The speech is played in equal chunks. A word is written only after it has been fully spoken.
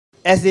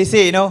as they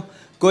say,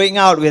 going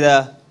out with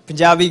a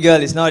Punjabi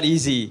girl is not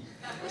easy.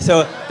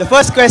 So the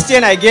first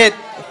question I get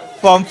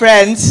from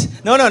friends,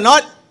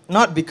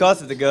 not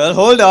because of the girl,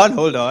 hold on.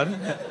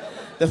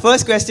 The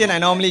first question I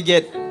normally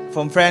get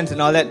from friends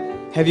and all that,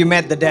 have you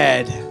met the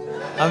dad?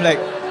 I'm like,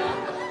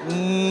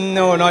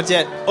 no, not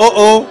yet.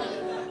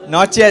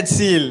 Not yet,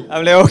 Seal.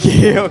 I'm like,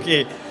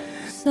 okay.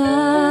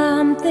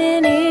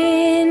 Something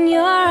in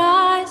your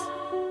eyes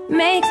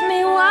makes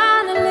me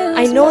wanna lose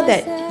I know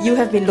that myself. you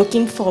have been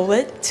looking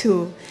forward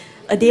to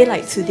a day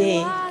like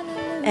today.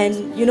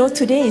 And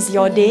today is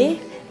your day,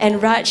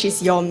 and Raj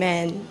is your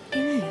man.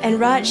 And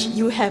Raj,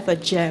 you have a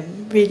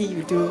gem. Really,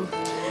 you do.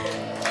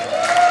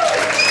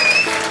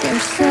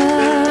 There's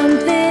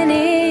something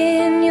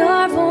in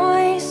your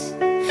voice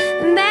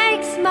that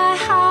makes my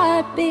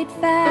heart beat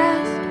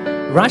fast.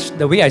 Raj,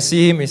 the way I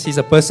see him is he's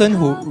a person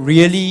who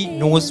really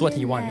knows what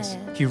he wants.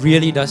 He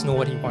really does know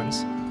what he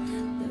wants.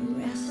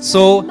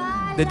 So,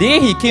 the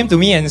day he came to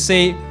me and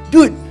say,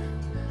 dude,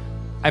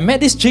 I met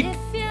this chick.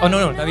 Oh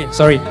no, Naveen,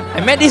 sorry. I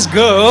met this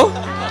girl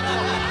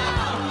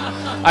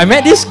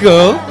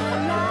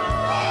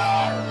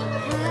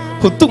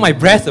who took my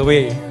breath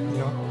away.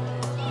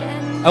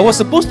 I was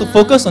supposed to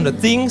focus on the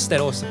things that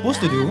I was supposed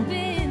to do,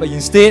 but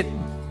instead,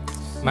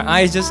 my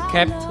eyes just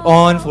kept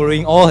on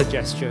following all her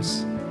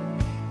gestures.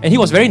 And he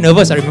was very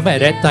nervous. I remember at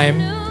that time,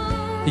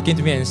 he came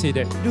to me and said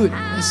that, dude,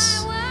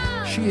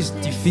 she is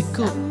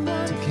difficult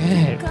to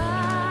get.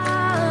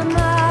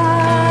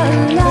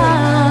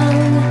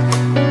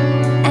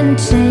 And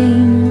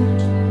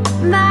change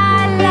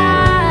my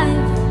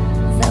life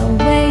the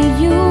way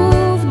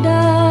you've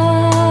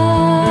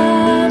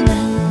done.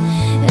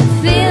 It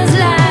feels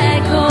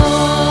like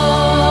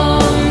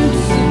home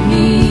to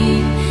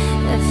me.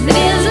 It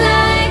feels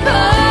like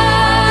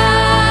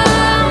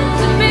home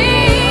to me.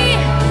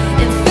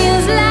 It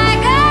feels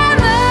like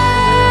I'm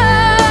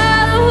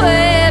all the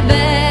way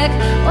back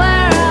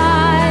where I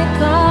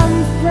come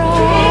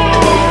from.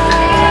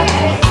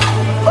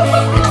 It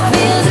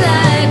feels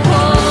like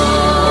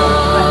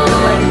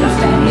home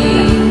to me.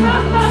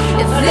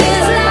 It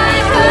feels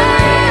like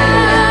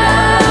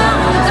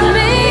home to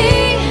me.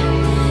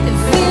 It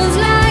feels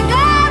like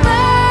I'm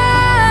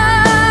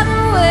all the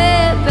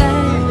way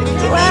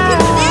back where I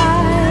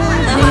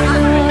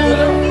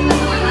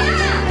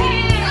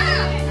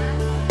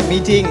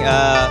Meeting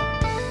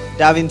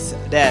Davin's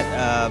dad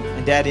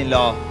and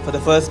dad-in-law for the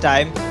first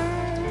time,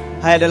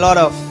 I had a lot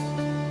of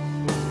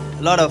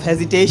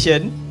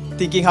hesitation,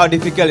 thinking how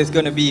difficult it's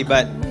going to be.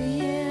 But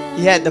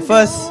he had the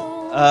first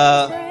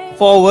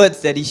 4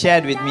 words that he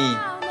shared with me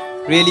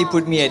really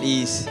put me at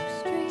ease.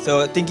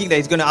 So thinking that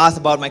he's going to ask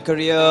about my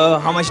career,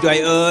 how much do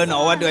I earn,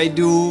 or what do I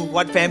do,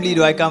 what family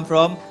do I come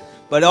from.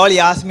 But all he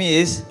asked me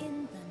is,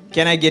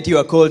 can I get you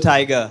a coal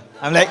tiger?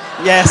 I'm like,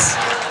 yes.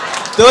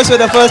 Those were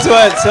the first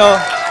words. So.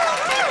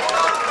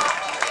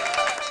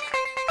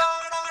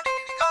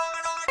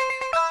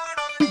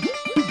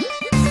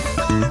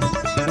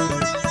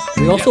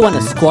 We also want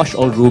to squash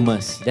all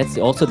rumors. That's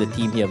also the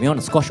theme here. We want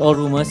to squash all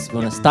rumors. We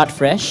want to start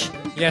fresh.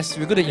 Yes,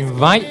 we're going to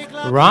invite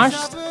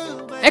Raj's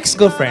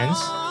ex-girlfriends,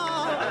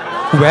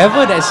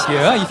 whoever that's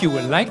here, if you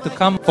would like to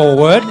come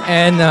forward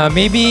and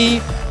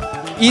maybe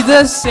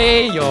either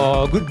say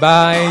your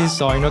goodbyes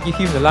or give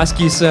him the last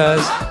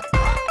kisses.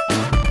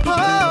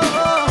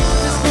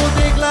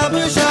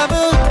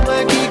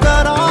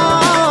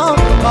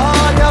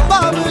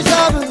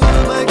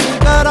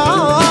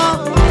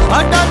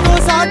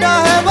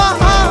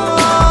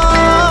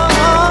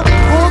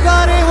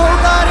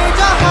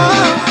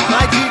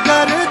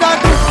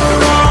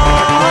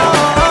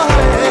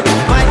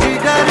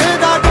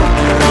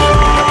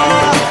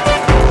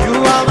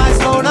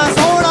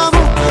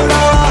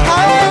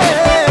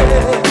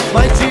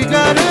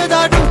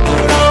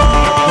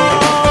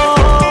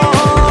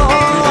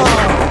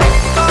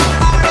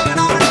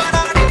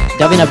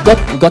 Davin, I've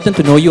gotten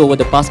to know you over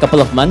the past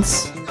couple of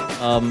months,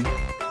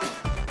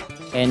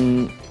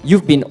 and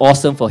you've been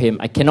awesome for him.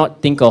 I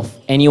cannot think of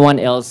anyone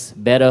else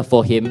better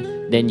for him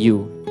than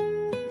you.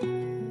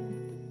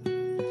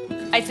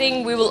 I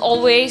think we will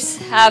always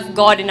have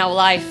God in our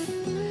life.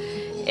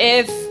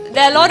 If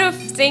there are a lot of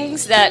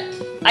things that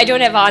I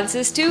don't have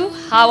answers to,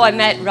 how I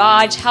met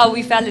Raj, how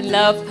we fell in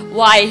love,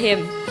 why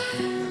him.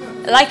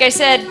 Like I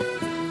said,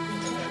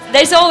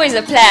 there's always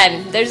a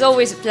plan. There's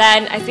always a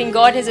plan. I think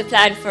God has a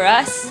plan for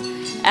us,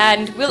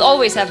 and we'll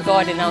always have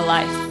God in our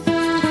life.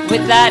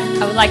 With that,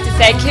 I would like to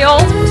thank you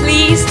all.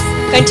 Please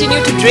continue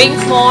to drink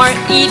more,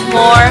 eat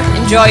more,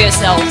 enjoy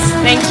yourselves.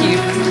 Thank you.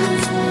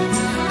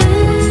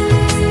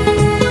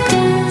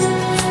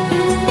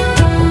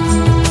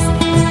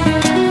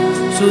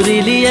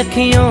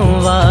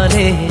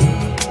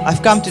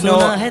 I've come to know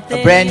a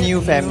brand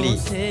new family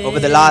over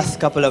the last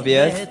couple of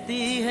years.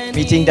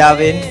 Meeting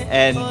Davin,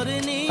 and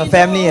her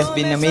family has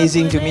been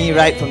amazing to me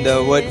right from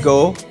the word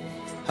go.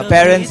 Her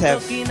parents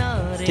have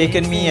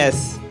taken me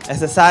as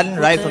a son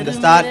right from the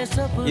start.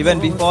 Even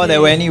before there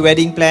were any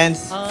wedding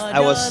plans, I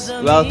was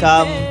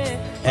welcome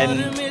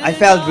and I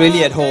felt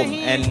really at home,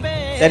 and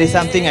that is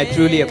something I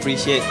truly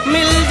appreciate.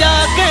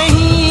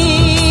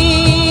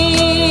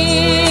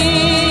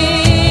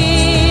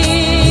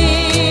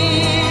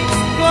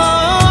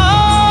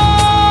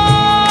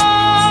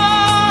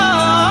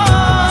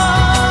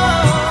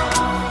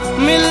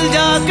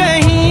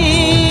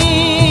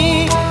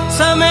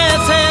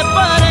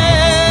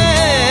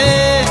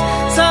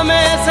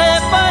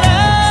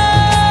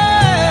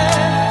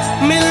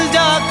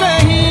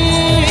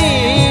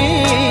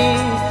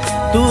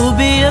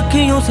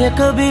 से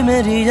कभी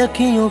मेरी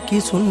अखियों की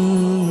सुन।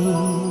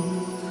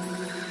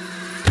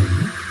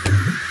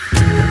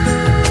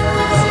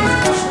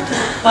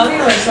 Bobby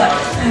was like,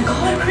 oh my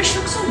God, Krish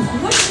looks so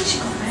good since she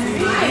got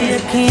married.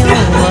 अखियों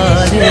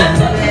वाले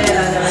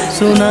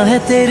सुना है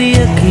तेरी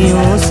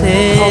अखियों से।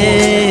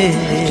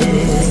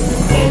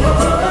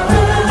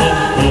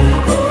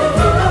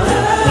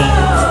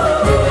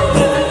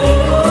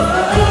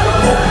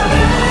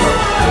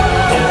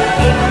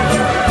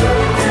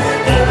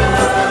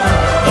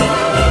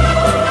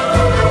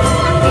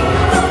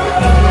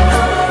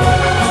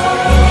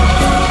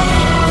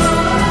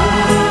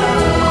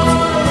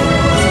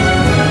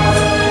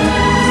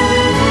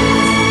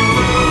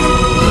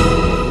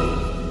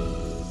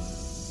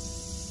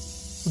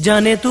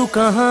 जाने तू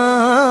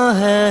कहाँ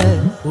है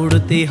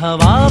उड़ती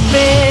हवा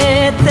पे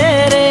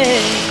तेरे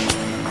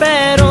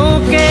पैरों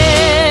के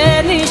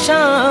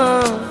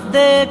निशान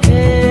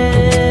देखे।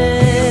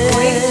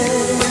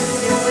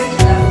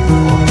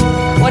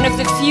 One of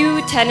the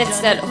few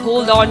tenets that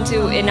hold on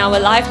to in our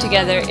life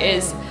together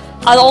is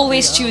I'll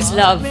always choose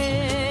love.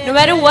 No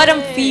matter what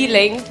I'm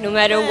feeling, no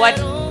matter what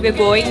we're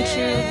going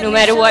through, no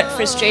matter what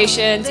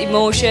frustrations,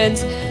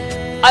 emotions,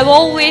 I will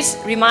always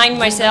remind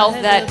myself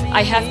that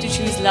I have to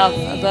choose love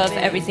above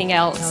everything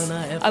else.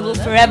 I will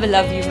forever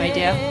love you, my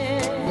dear.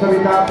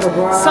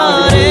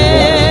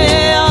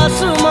 सारे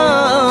आसमां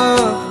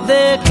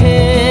देखे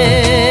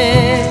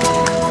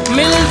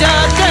मिल जा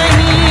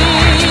कहीं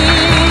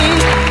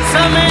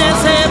समय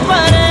से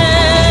परे,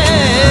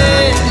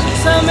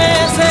 समय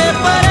से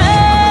परे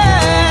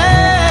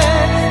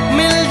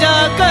मिल जा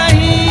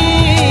कहीं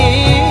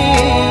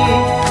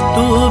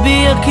तू भी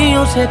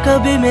अखियों से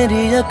कभी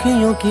मेरी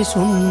अखियों की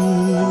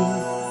सुन।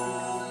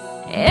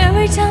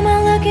 Every time I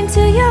look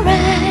into your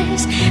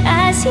eyes,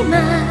 I see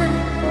my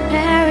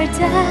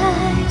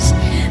paradise.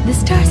 The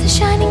stars are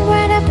shining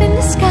bright up in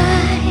the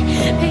sky,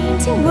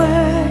 painting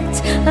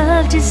words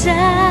of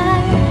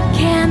desire.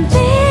 Can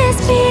this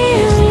be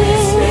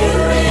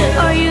real?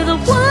 Are you the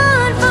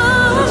one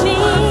for me?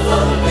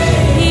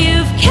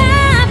 You've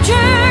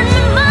captured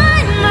my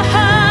mind, my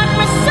heart,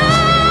 my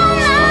soul.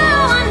 Now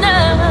I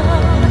know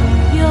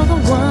you're the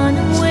one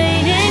I'm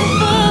waiting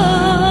for.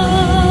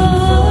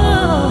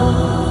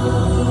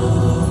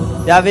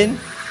 Davin,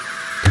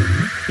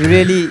 you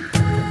really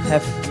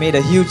have made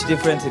a huge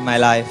difference in my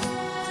life.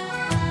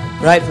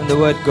 Right from the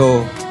word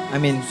go. I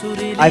mean,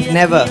 I've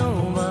never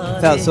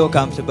felt so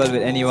comfortable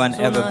with anyone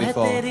ever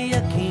before.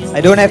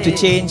 I don't have to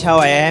change how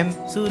I am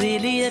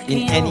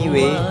in any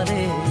way,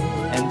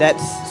 and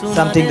that's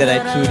something that I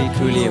truly,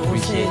 truly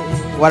appreciate.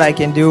 What I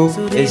can do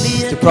is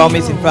to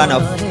promise in front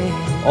of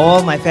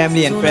all my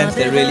family and friends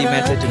that really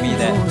matter to me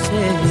that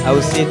I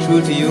will stay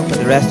true to you for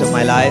the rest of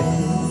my life,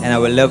 and I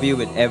will love you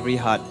with every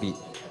heartbeat.